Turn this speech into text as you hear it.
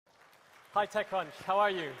Hi, TechCrunch. How are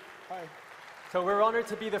you? Hi. So we're honored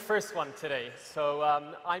to be the first one today. So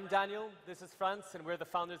I'm Daniel, this is Franz, and we're the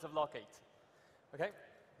founders of Lock8. Okay?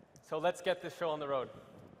 So let's get this show on the road.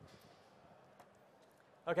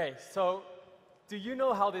 Okay, so do you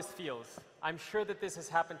know how this feels? I'm sure that this has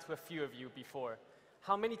happened to a few of you before.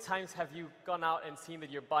 How many times have you gone out and seen that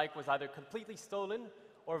your bike was either completely stolen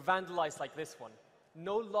or vandalized like this one?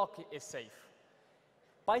 No lock is safe.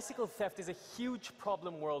 Bicycle theft is a huge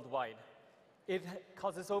problem worldwide. It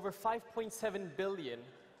causes over 5.7 billion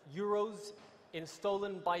euros in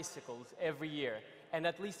stolen bicycles every year, and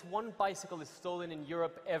at least one bicycle is stolen in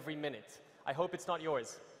Europe every minute. I hope it's not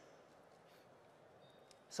yours.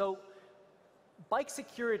 So, bike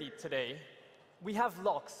security today, we have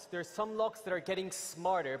locks. There's some locks that are getting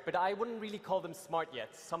smarter, but I wouldn't really call them smart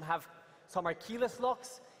yet. Some are keyless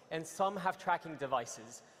locks, and some have tracking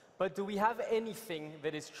devices. But do we have anything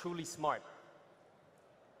that is truly smart?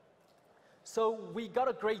 So we got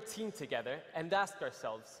a great team together and asked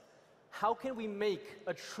ourselves, how can we make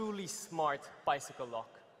a truly smart bicycle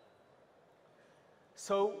lock?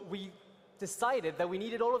 So we decided that we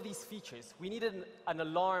needed all of these features. We needed an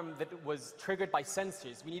alarm that was triggered by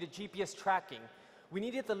sensors. We needed GPS tracking. We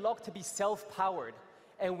needed the lock to be self-powered,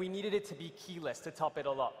 and we needed it to be keyless to top it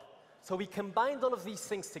all up. So we combined all of these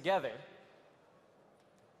things together,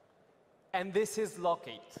 and this is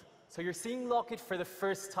Lock8. So you're seeing Lock8 for the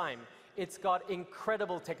first time. It's got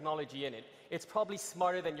incredible technology in it. It's probably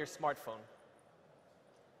smarter than your smartphone.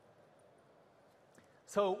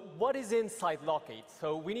 So what is inside Lock8?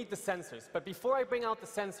 So we need the sensors. But before I bring out the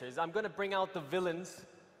sensors, I'm going to bring out the villains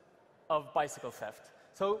of bicycle theft.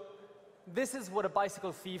 So this is what a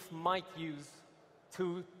bicycle thief might use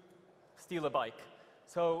to steal a bike.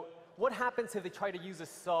 So what happens if they try to use a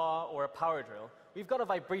saw or a power drill? We've got a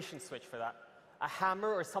vibration switch for that. A hammer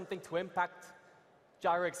or something to impact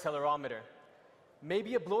gyro accelerometer.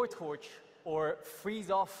 Maybe a blowtorch or freeze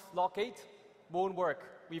off Lock8 won't work.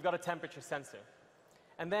 We've got a temperature sensor.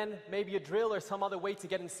 And then maybe a drill or some other way to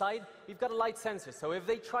get inside, we've got a light sensor. So if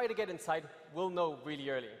they try to get inside, we'll know really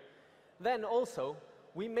early. Then also,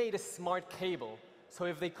 we made a smart cable. So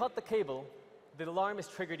if they cut the cable, the alarm is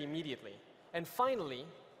triggered immediately. And finally,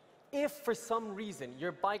 if for some reason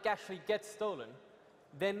your bike actually gets stolen,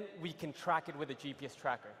 then we can track it with a GPS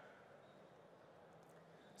tracker.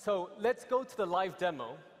 So let's go to the live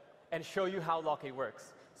demo and show you how Lock8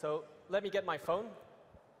 works. So let me get my phone.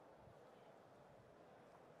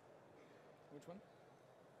 Which one?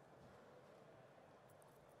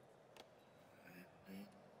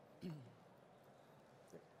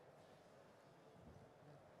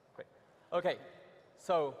 Great. Okay,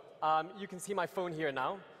 so you can see my phone here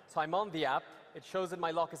now. So I'm on the app. It shows that my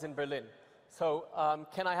lock is in Berlin. So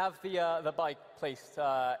can I have the bike placed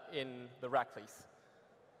in the rack, please?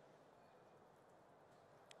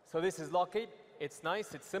 So this is Lock8. It's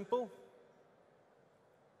nice. It's simple.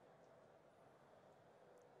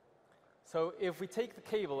 So if we take the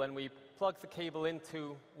cable and we plug the cable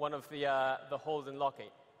into one of the holes in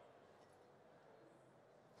Lock8.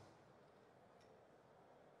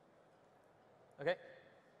 Okay,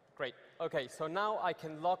 great. Okay, so now I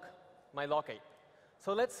can lock my Lock8.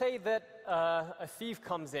 So let's say that a thief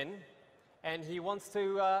comes in and he wants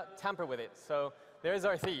to tamper with it. So there's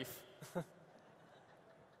our thief.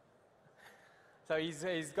 So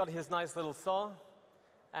he's got his nice little saw,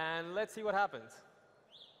 and let's see what happens.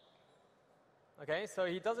 Okay, so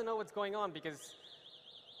he doesn't know what's going on because,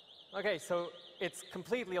 okay, so it's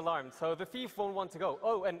completely alarmed. So the thief won't want to go.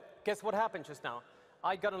 Oh, and guess what happened just now?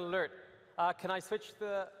 I got an alert. Can I switch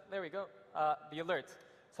there we go, the alert.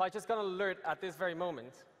 So I just got an alert at this very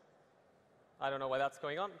moment. I don't know why that's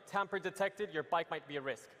going on. Tamper detected, your bike might be a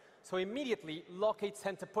risk. So immediately, Lock8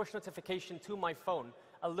 sent a push notification to my phone,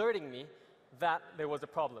 alerting me that there was a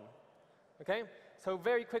problem. Okay? So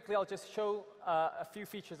very quickly, I'll just show a few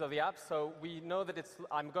features of the app. So we know that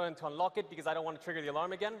I'm going to unlock it because I don't want to trigger the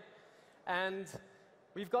alarm again. And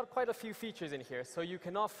we've got quite a few features in here. So you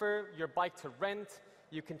can offer your bike to rent.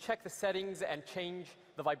 You can check the settings and change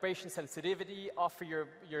the vibration sensitivity, offer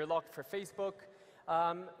your lock for Facebook.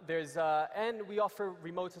 And we offer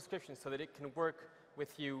remote subscriptions so that it can work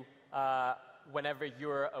with you whenever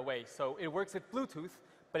you're away. So it works with Bluetooth,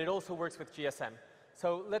 but it also works with GSM.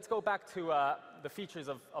 So let's go back to the features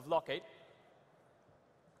of Lock8.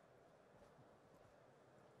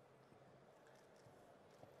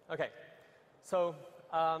 Okay, so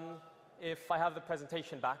if I have the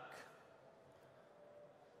presentation back.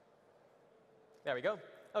 There we go.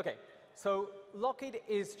 Okay, So Lock8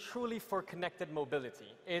 is truly for connected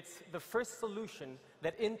mobility. It's the first solution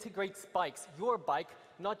that integrates bikes, your bike,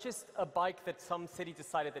 not just a bike that some city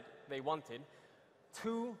decided that they wanted,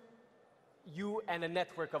 to you and a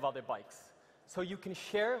network of other bikes. So you can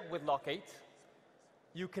share with Lock8,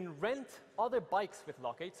 you can rent other bikes with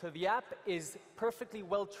Lock8, so the app is perfectly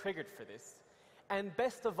well triggered for this. And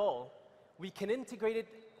best of all, we can integrate it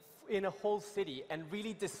in a whole city and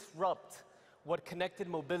really disrupt what connected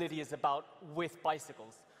mobility is about with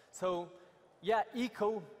bicycles. So yeah,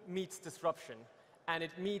 eco meets disruption, and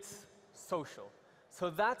it meets social. So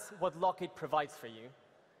that's what Lock8 provides for you,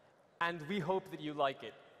 and we hope that you like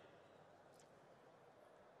it.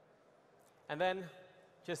 And then,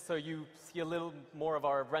 just so you see a little more of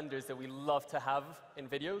our renders that we love to have in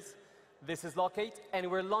videos, this is Lock8,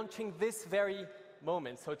 and we're launching this very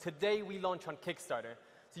moment. So today we launch on Kickstarter.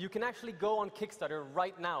 So you can actually go on Kickstarter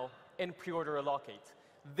right now and pre-order a Lock8.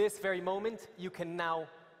 This very moment, you can now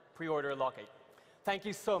pre-order a Lock8. Thank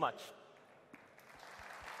you so much.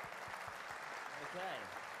 Okay,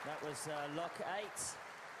 that was Lock8.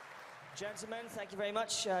 Gentlemen, thank you very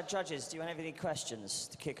much. Judges, do you have any questions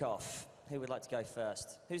to kick off? Who would like to go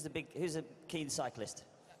first? Who's a keen cyclist?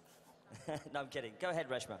 No, I'm kidding. Go ahead,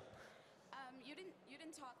 Reshma. You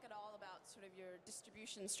didn't talk at all about sort of your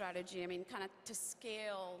distribution strategy. I mean, kind of to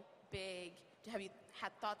scale big. Have you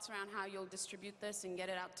had thoughts around how you'll distribute this and get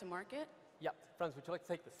it out to market? Yeah, Franz, would you like to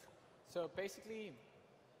take this? So basically,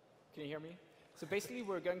 can you hear me? So basically,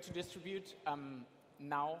 we're going to distribute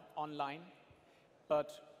now online, but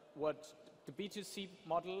what the B2C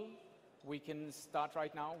model, we can start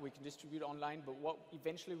right now, we can distribute online, but what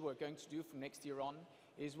eventually we're going to do from next year on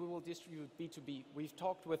is we will distribute B2B. We've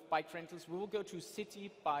talked with bike rentals, we will go to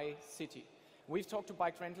city by city. We've talked to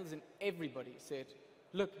bike rentals and everybody said,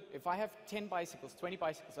 look, if I have 10 bicycles, 20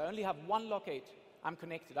 bicycles, I only have one Lock8, I'm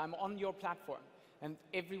connected, I'm on your platform. And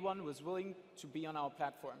everyone was willing to be on our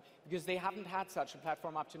platform because they haven't had such a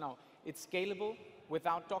platform up to now. It's scalable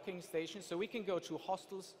without docking stations, so we can go to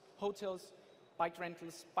hostels, hotels, bike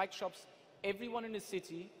rentals, bike shops, everyone in the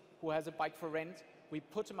city who has a bike for rent, we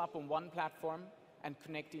put them up on one platform and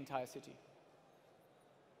connect the entire city.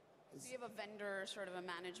 So you have a vendor, sort of a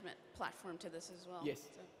management platform to this as well? Yes.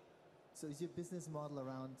 So is your business model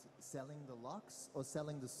around selling the locks or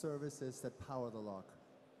selling the services that power the lock?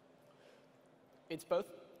 It's both.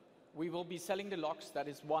 We will be selling the locks, that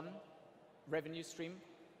is one revenue stream.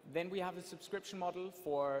 Then we have a subscription model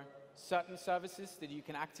for certain services that you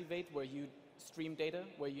can activate where you stream data,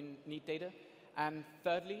 where you need data. And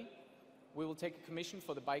thirdly, we will take a commission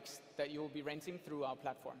for the bikes that you will be renting through our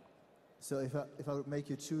platform. So if I would make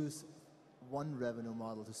you choose one revenue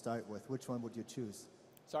model to start with, which one would you choose?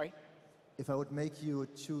 Sorry? If I would make you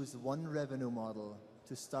choose one revenue model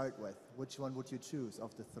to start with, which one would you choose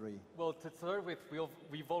of the three? Well, to start with,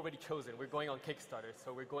 we've already chosen. We're going on Kickstarter,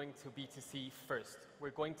 so we're going to B2C first.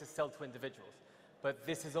 We're going to sell to individuals. But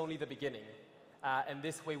this is only the beginning. And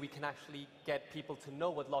this way we can actually get people to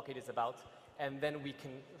know what Lock8 is about, and then we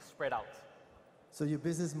can spread out. So your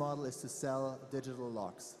business model is to sell digital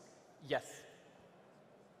locks? Yes.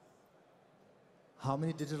 How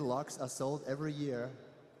many digital locks are sold every year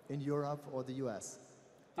in Europe or the US?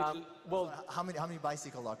 Well, how many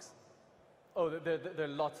bicycle locks? oh, there are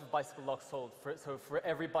lots of bicycle locks sold. So for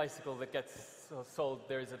every bicycle that gets sold,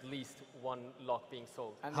 there is at least one lock being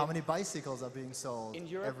sold. And how many bicycles are being sold in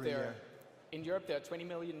Europe every year? In Europe, there are 20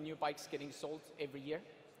 million new bikes getting sold every year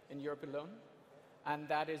in Europe alone. And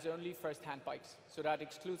that is only first-hand bikes. So that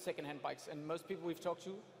excludes second-hand bikes. And most people we've talked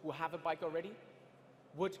to who have a bike already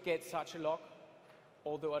would get such a lock,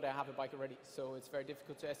 although they have a bike already. So it's very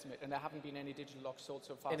difficult to estimate. And there haven't been any digital locks sold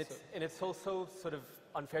so far. And it's also sort of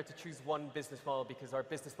unfair to choose one business model because our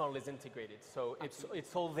business model is integrated. So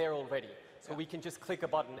it's all there already. So we can just click a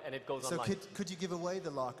button and it goes online. So could you give away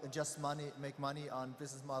the lock and just make money on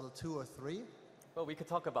business model 2 or 3? Well, we could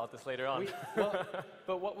talk about this later on.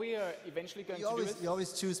 But what we are eventually going to do is... You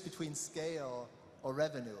always choose between scale or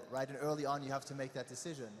revenue, right? And early on, you have to make that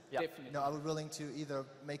decision. Yeah. Definitely. Are we willing to either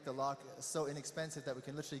make the lock so inexpensive that we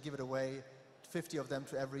can literally give it away, 50 of them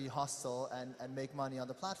to every hostel and make money on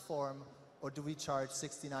the platform? Or do we charge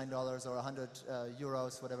 $69 or 100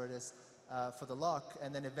 euros, whatever it is, for the lock,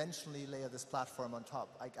 and then eventually layer this platform on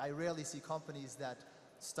top? I rarely see companies that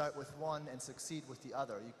start with one and succeed with the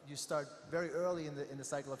other. You start very early in the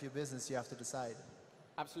cycle of your business, you have to decide.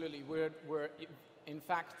 Absolutely. In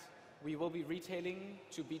fact, we will be retailing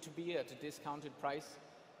to B2B at a discounted price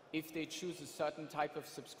if they choose a certain type of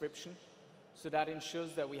subscription. So that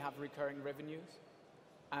ensures that we have recurring revenues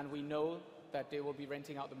and we know that they will be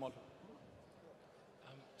renting out the model.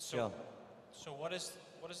 So what is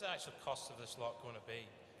what is the actual cost of this lock going to be?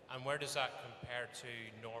 And where does that compare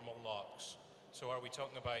to normal locks? So are we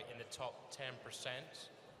talking about in the top 10%?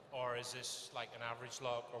 Or is this like an average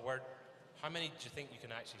lock? Or how many do you think you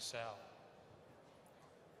can actually sell?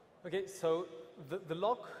 Okay, so the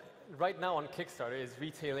lock right now on Kickstarter is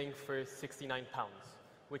retailing for £69,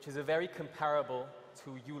 which is a very comparable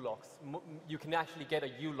to U-locks. You can actually get a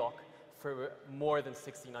U-lock for more than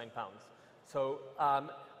 £69. So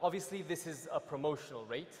obviously this is a promotional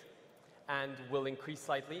rate and will increase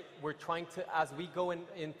slightly. We're trying to, as we go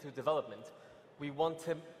into development, we want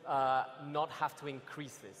to not have to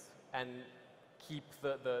increase this and keep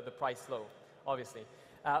the price low, obviously.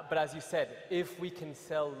 But as you said, if we can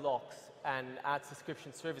sell locks and add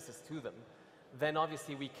subscription services to them, then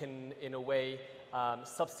obviously we can, in a way,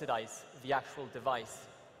 subsidize the actual device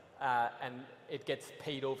and it gets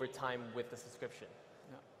paid over time with the subscription.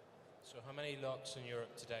 Yeah. So how many locks in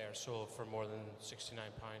Europe today are sold for more than £69?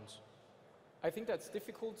 I think that's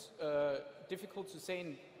difficult to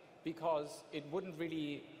say because it wouldn't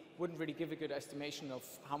really give a good estimation of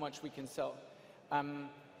how much we can sell.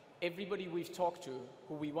 Everybody we've talked to,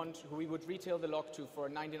 who we would retail the lock to for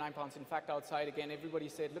 £99. In fact, outside again, everybody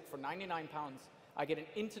said, look, for £99, I get an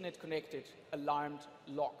internet-connected, alarmed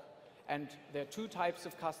lock. And there are two types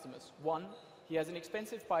of customers. One, he has an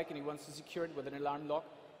expensive bike and he wants to secure it with an alarm lock.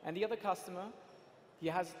 And the other customer, he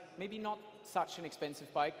has maybe not such an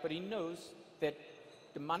expensive bike, but he knows that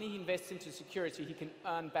the money he invests into security, he can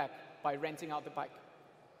earn back by renting out the bike.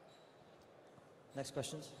 Next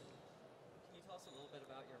questions? Can you tell us a little bit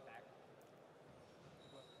about your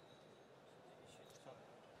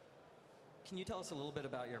Can you tell us a little bit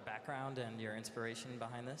about your background and your inspiration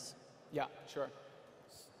behind this? Yeah, sure.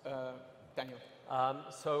 Daniel.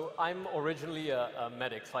 So I'm originally a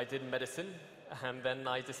medic, so I did medicine, and then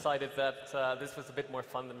I decided that this was a bit more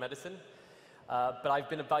fun than medicine. But I've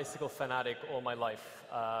been a bicycle fanatic all my life.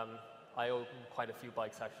 I own quite a few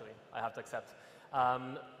bikes, actually, I have to accept.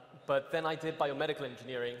 But then I did biomedical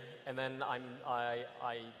engineering, and then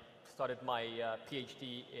I started my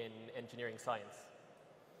PhD in engineering science.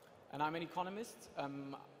 And I'm an economist.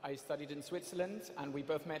 I studied in Switzerland, and we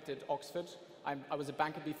both met at Oxford. I was a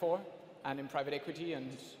banker before, and in private equity,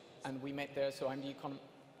 and we met there, so I'm the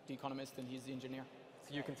economist, and he's the engineer.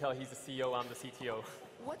 So you can tell he's the CEO, I'm the CTO.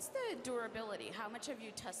 What's the durability? How much have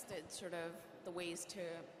you tested sort of the ways to,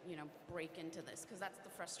 break into this? Because that's the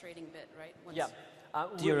frustrating bit, right? Yeah.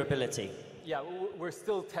 Durability. Yeah, we're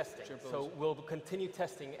still testing. So we'll continue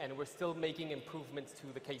testing, and we're still making improvements to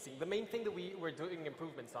the casing. The main thing that we're doing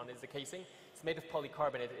improvements on is the casing. It's made of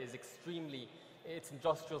polycarbonate. It's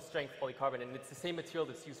industrial strength polycarbonate, and it's the same material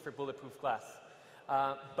that's used for bulletproof glass.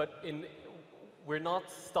 But we're not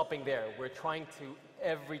stopping there. We're trying to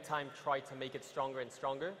every time try to make it stronger and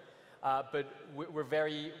stronger. But we're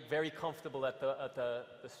very, very comfortable at the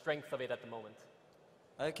strength of it at the moment.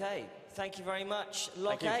 Okay, thank you very much.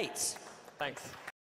 Lock8. Thanks.